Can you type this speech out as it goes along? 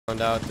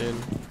panned out, dude.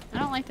 I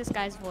don't like this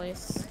guy's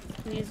voice.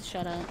 He needs to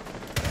shut up.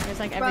 There's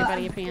like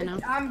everybody a piano.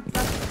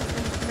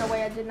 No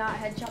way, I did not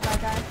headshot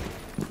that guy.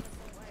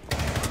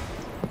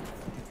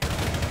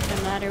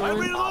 Doesn't matter one.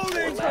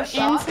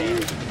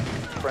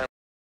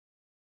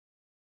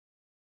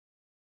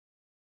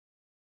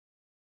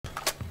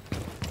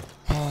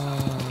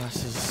 Oh,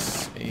 this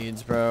is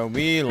AIDS, bro.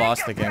 We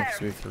lost the game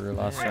because we threw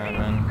last round,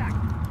 man.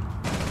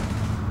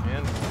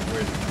 And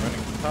we're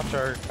running top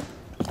chart.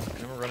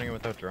 And we're running it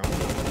without drone.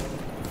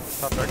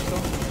 Top chart still?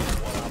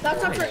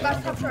 That's top chart,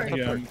 that's top chart.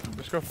 Yeah.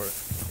 Let's go for it.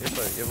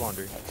 You have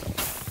laundry.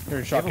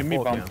 Here, Shawk, give me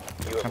a bomb.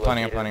 I'm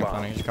planning.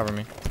 Just cover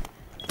me.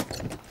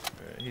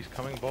 He's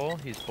coming bowl.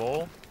 He's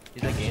bowl.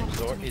 He's at game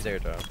store. He's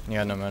airdrop.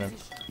 Yeah, no matter.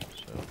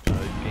 So,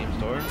 game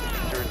store.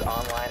 Is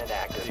online and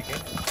active.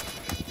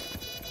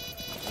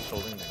 Just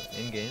holding there.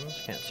 In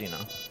games. Can't see now.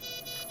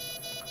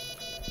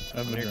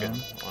 I'm You're good. on.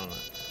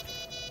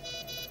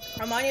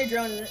 I'm on your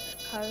drone.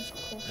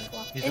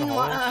 He's in the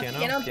hallway.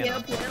 Piano.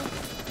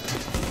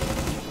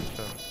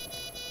 So.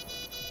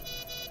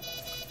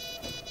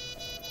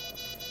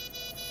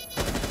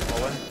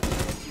 Hallway.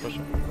 Push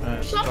him.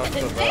 Shawk in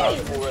the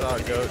face! Go.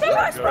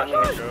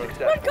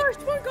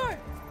 One guard!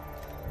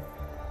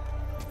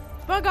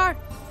 Bug guard!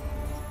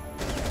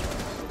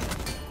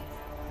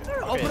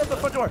 Open up the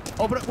front door.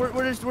 Open up. We're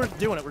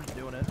doing it.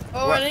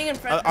 Oh, running in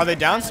front. Are they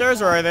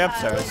downstairs or are they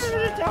upstairs?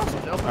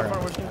 Downstairs. Open up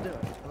front. We're just gonna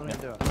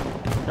do it.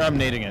 I'm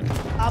nading it.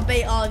 I'll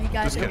bait all of you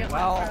guys.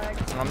 Well,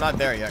 I'm not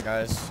there yet,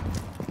 guys.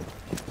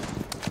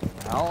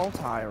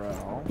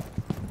 Tyrell.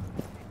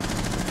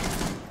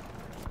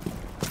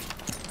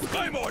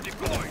 Claymore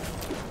deployed.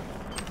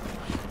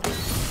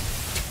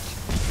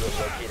 You have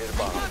located a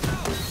bomb.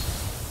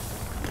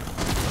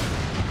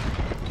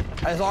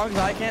 As long as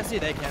I can't see,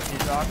 they can't see,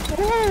 Shawk.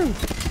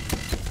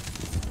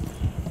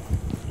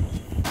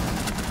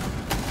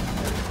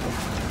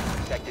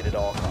 Protected at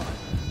all costs.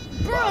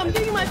 Bro, I'm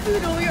getting my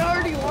food over. You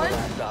already won.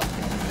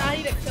 I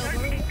need to kill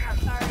them.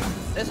 Sorry.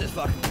 This is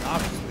fucking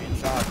obvious being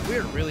Shawk.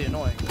 We're really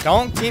annoying.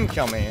 Don't team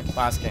kill me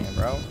last game,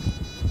 bro.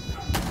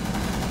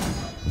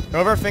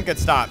 Whoever Finka,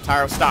 stop.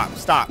 Tyro, stop.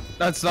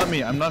 That's not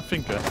me. I'm not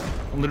Finka.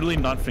 I'm literally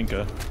not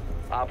Finka.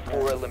 Op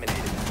 4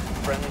 eliminated.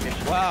 Friendly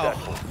mission Wow.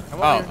 successful.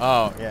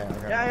 Oh, yeah.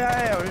 Okay.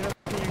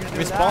 Yeah.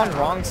 We spawned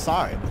wrong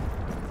side.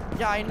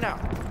 Yeah, I know.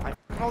 I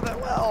know that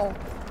well.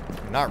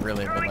 Not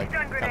really, but like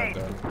kind of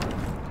did.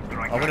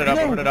 Open it up.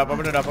 Hold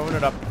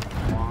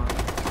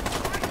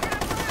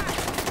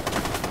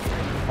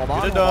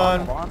on. Get it done.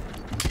 Hold on.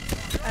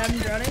 I'm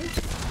running.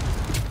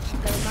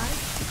 Never mind.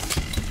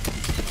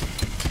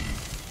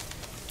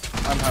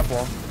 I'm half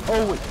wall.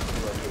 Oh wait.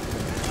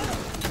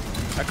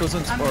 Echoes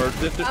in or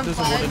there's a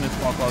wood in his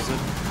small closet.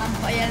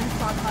 Yeah, in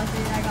small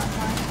closet. I got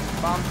mine.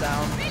 Bomb's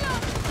down.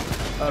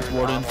 That's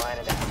warden. Online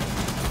and active.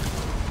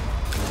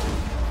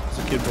 There's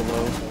a kid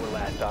below. 4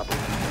 last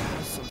operator.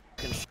 Some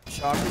fucking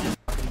Shawk. We just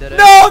fucking did it.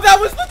 No, that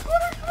was the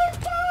Twitter clip.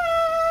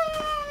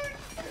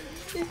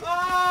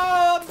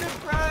 Oh, I'm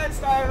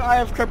depressed. I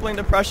have crippling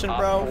depression, Op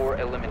bro. 4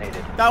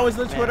 eliminated. That was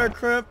the Twitter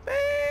clip.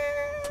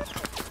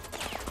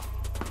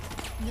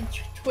 The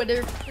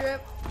Twitter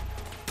strip.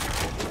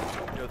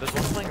 Yo, there's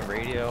one playing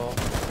radio.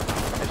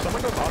 If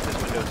someone goes off this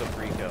window, it's a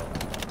free kill.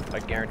 I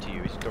guarantee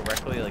you. He's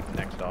directly like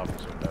next to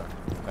office window.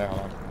 Wait,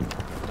 hold on.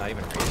 Not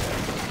even radio.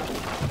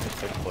 It's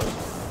so close.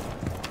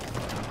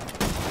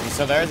 He's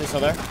still there? Is he still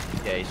there?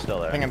 Yeah, he's still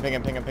there. Ping him. I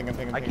can't ping. I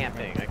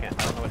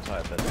don't know what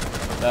side that is.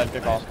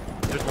 Good call.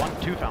 There's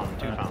two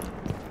fountain.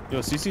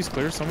 Yo, CC's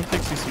clear. Someone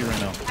take CC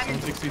right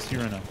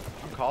now.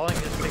 I'm calling,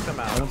 just take them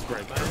out. There's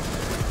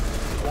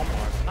one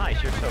more.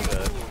 Nice, you're so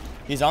good.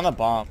 He's on the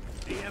bomb.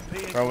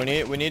 Bro, we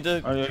need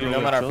to no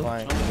matter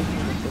flying.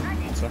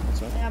 What's up?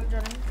 Yeah, I'm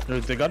running.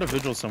 They got a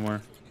vigil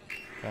somewhere.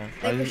 Okay.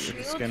 They have a The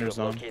shield. scanner's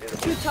on. 2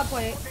 top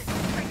white.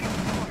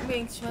 I'm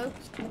being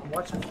smoked.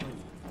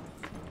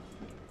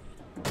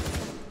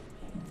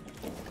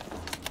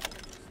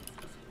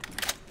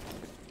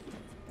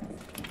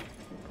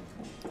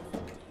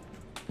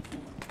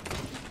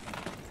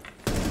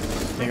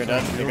 You're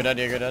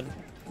dead.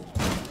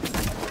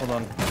 Hold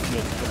on.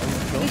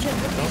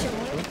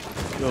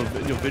 Yo,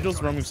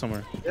 vigil's roaming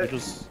somewhere.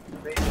 Vigil's.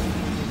 Give me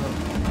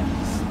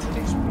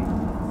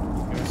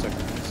a second.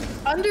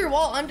 Under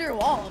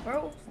wall,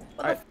 bro.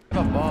 I have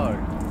a bug.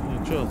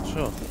 Yeah,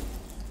 chill.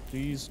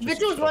 Please.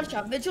 Vigil was one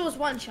shot.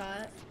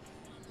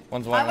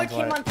 One's I white, have a one's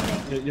team white. on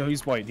today. Yo,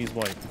 he's white.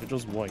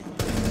 Vigil's white.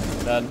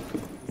 Dead.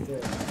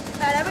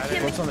 I have a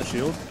team. What's on the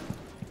shield?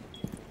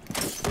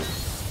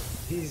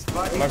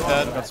 Smoke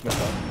dead. I got smoked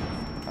out.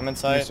 I'm in Give me a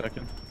sight.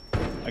 second.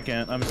 I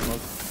can't. I'm in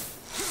smoke.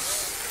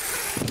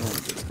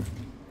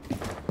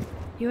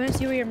 You want to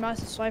see where your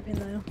mouse is swiping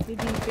though? You'd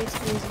be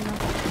basically using that.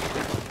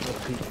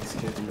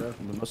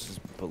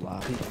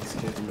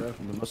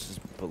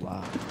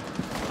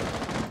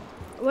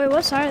 Wait,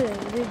 what side are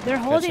they? They're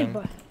holding.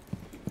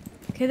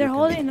 Okay, they're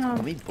holding.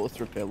 Can we both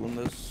repel on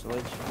this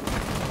sledge?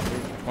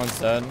 One's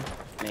dead.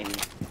 Maybe.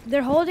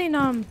 They're holding.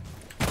 Legion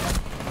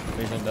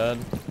dead.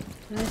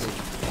 Nice.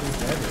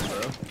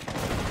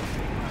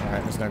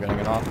 Alright, there's no getting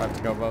it off. I have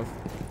to go above.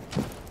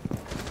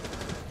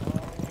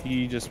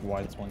 He just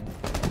wide swing.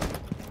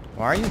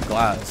 Why are you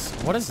glass?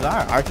 What is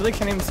that? I really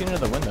can't even see into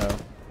the window.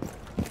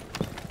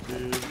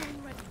 Dude.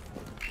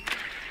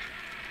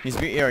 He's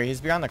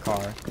behind the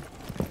car.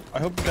 I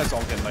hope you guys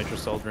all get nitro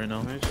cells right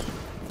now.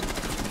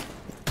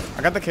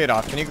 I got the Kate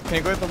off. Can you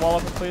go hit the wall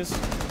up, please?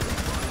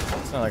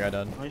 It's not like I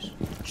did. Nice.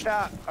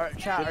 Chat, are you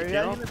guys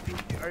gonna be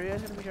right?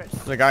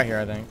 There's a guy here,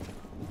 I think.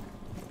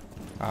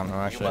 I don't know.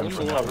 Actually, I You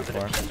haven't must seen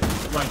recover that the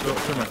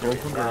before.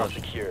 diffuser. Now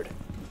secured.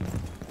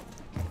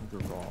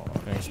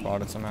 Getting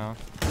spotted somehow.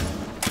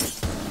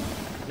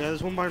 Yeah,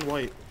 there's one behind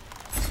white.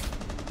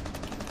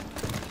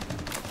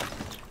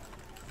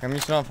 Can you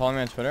still not follow me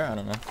on Twitter? I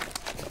don't know. I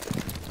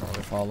don't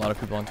really follow a lot of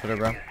people on Twitter,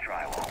 bro. Do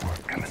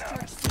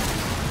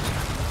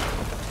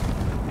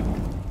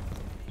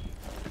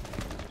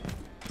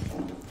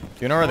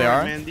you know where they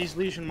are? Man, these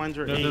lesion mines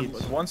are No,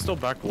 AIDS. one's still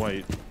back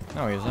white.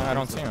 No, he isn't. I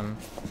don't see him.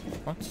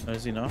 What? Oh,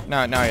 is he not?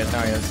 No, now he is.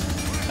 Now he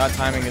is. That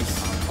timing is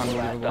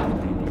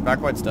unbelievable. The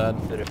back white's dead.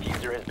 The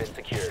diffuser has been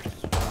secured.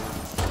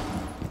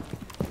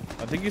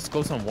 I think he's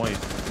close on white.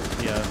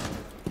 Yeah.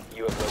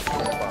 You have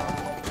located a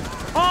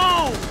bomb.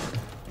 Oh!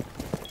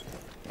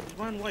 He's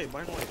behind white,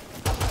 behind white.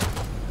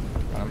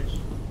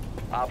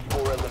 Op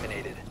 4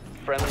 eliminated.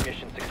 Friendly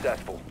mission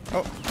successful.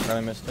 Oh,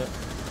 barely missed it.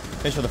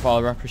 Thanks for the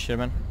follow, bro. Appreciate it,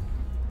 man.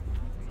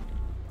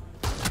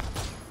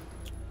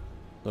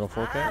 Little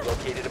 4K.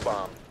 Located a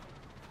bomb.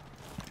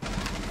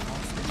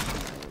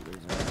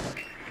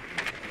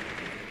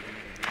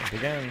 It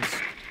begins.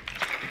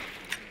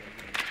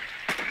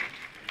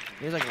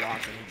 He's like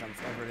locked and he jumps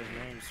over his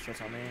name, just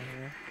shits on me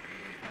here.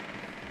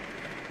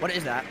 What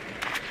is that?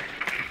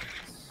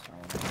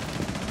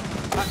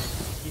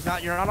 He's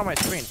not, you're not on my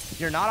screen.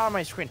 You're not on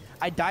my screen.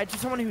 I died to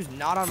someone who's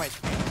not on my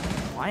screen.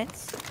 What?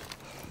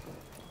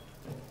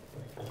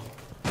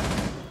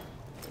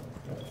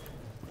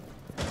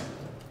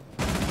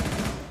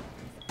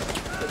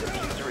 The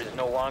diffuser is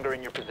no longer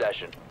in your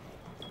possession.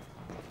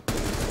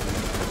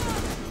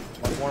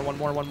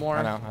 One more.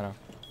 I know.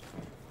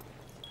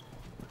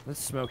 Let's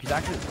smoke. He's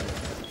actually.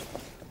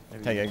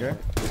 Hey, Jaeger.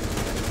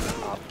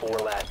 Op 4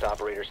 last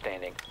operator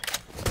standing.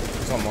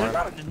 There's one more.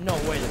 There's no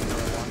way there's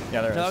another one.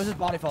 Yeah, there No, that was is. his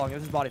body falling. It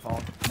was his body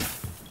falling.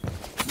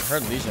 I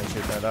heard Legion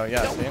shoot there, though.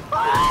 Yeah, see?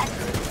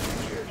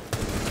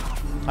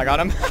 I got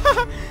him.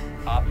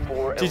 Op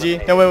 4 GG.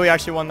 eliminated. No way we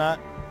actually won that.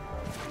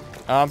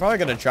 I'm probably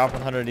going to drop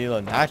 100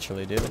 elo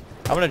naturally, dude.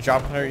 I'm going to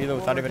drop 100 elo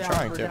without even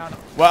trying to.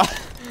 Well,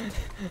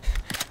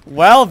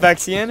 well,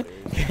 Vexian,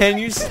 can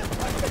you...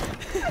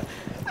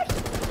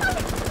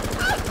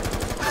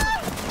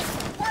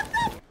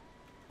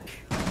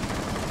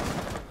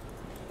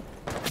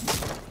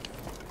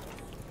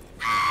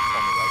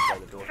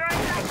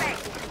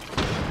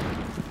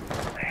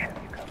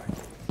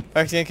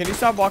 Vexian, can you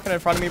stop walking in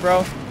front of me,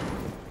 bro?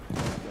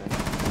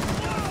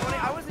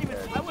 I wasn't even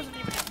in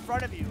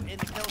front of you in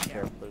the kill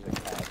cam.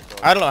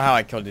 I don't know how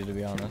I killed you, to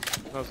be honest.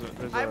 I was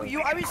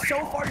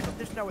so far.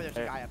 There's no way there's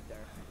a guy up there.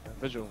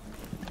 Visual.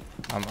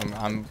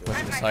 I'm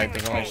with the site.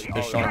 There's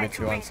should only be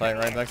 2 on site,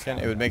 right,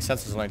 Vexian? It would make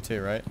sense there's only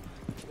 2, right?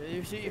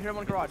 You hear him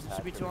on garage. There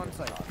should be 2 on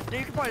site. No,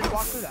 you can probably just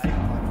walk through that. You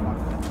can probably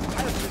just walk through that.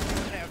 I don't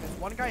know. There's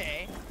one guy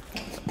A.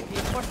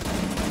 He's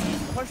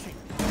pushing.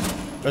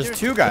 There's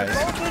 2 guys.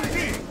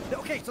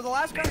 Okay, so the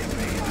last guy.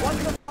 What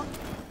the fuck?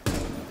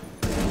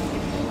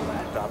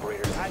 Last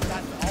operator. That's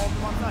all of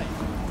them on site.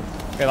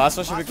 Okay, last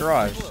one should be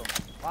garage.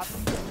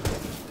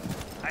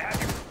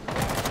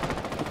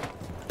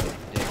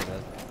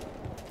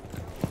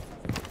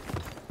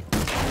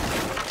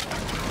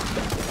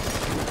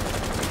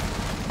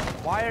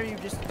 Why are you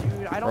just,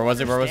 dude? I don't Where was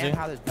he? understand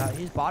how this.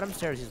 He's bottom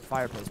stairs. He's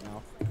fireplace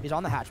now. He's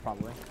on the hatch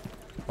probably.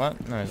 What?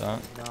 No, he's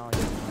not. No,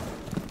 he's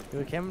not.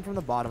 Dude, it came from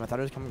the bottom. I thought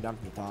it was coming down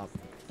from the top.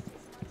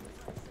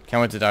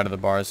 Can't wait to die to the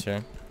bars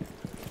here.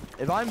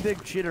 If I'm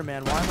big cheater,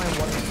 man, why am I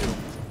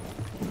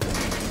 1-2?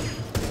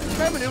 This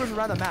guy maneuvers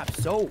around the map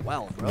so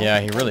well, bro. Yeah,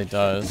 he really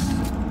does.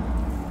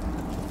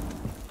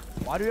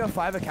 Why do we have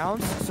 5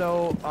 accounts?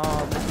 So, in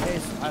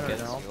case, I don't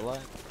know.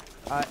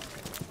 I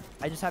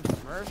just have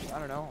Smurfs. I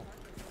don't know.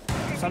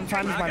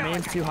 Sometimes my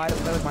main's too high to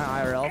play with my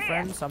IRL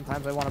friends.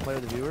 Sometimes I want to play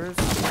with the viewers.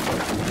 I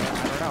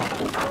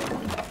don't know.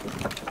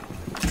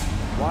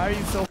 Why are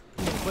you so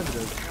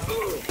inquisitive?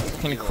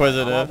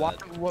 Inquisitive. Why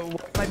am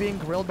I being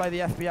grilled by the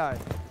FBI?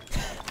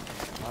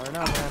 I don't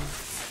know, man.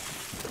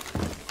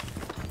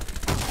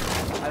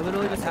 I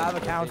literally just have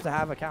accounts to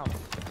have accounts.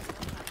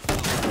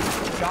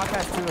 Shawk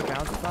has 2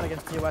 accounts. It's not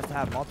against TOS to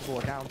have multiple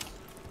accounts.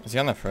 Is he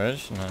on the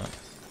fridge? No.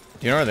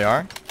 Do you know where they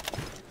are?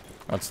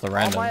 What's the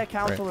random? All my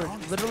accounts Great. are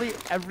literally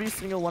every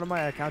single one of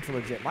my accounts are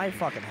legit. My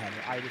fucking head.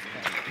 I just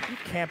can't. You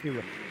can't be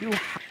real. You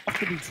have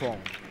to be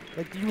trolling.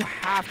 Like, you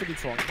have to be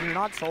trolling. If you're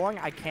not trolling,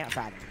 I can't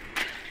fathom.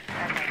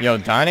 Yo,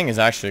 dining is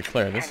actually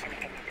clear. This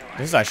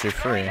is actually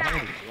free.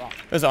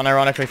 This is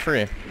unironically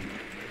free.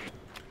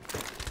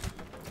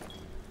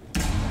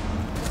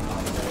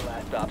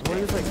 What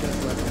is like this?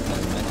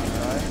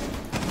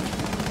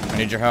 I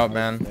need your help,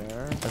 man.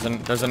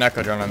 There's an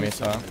echo drone on me,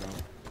 so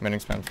committing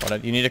spam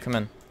spotted. You need to come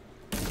in.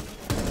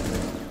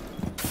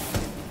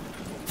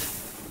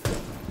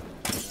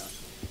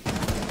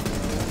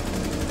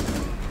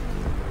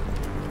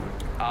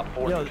 Op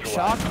 4 Yo, neutralized.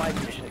 Shawk might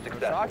be Mission cheating.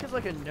 successful. Shawk is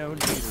like a known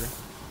cheater.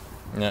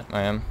 Yeah,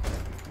 I am.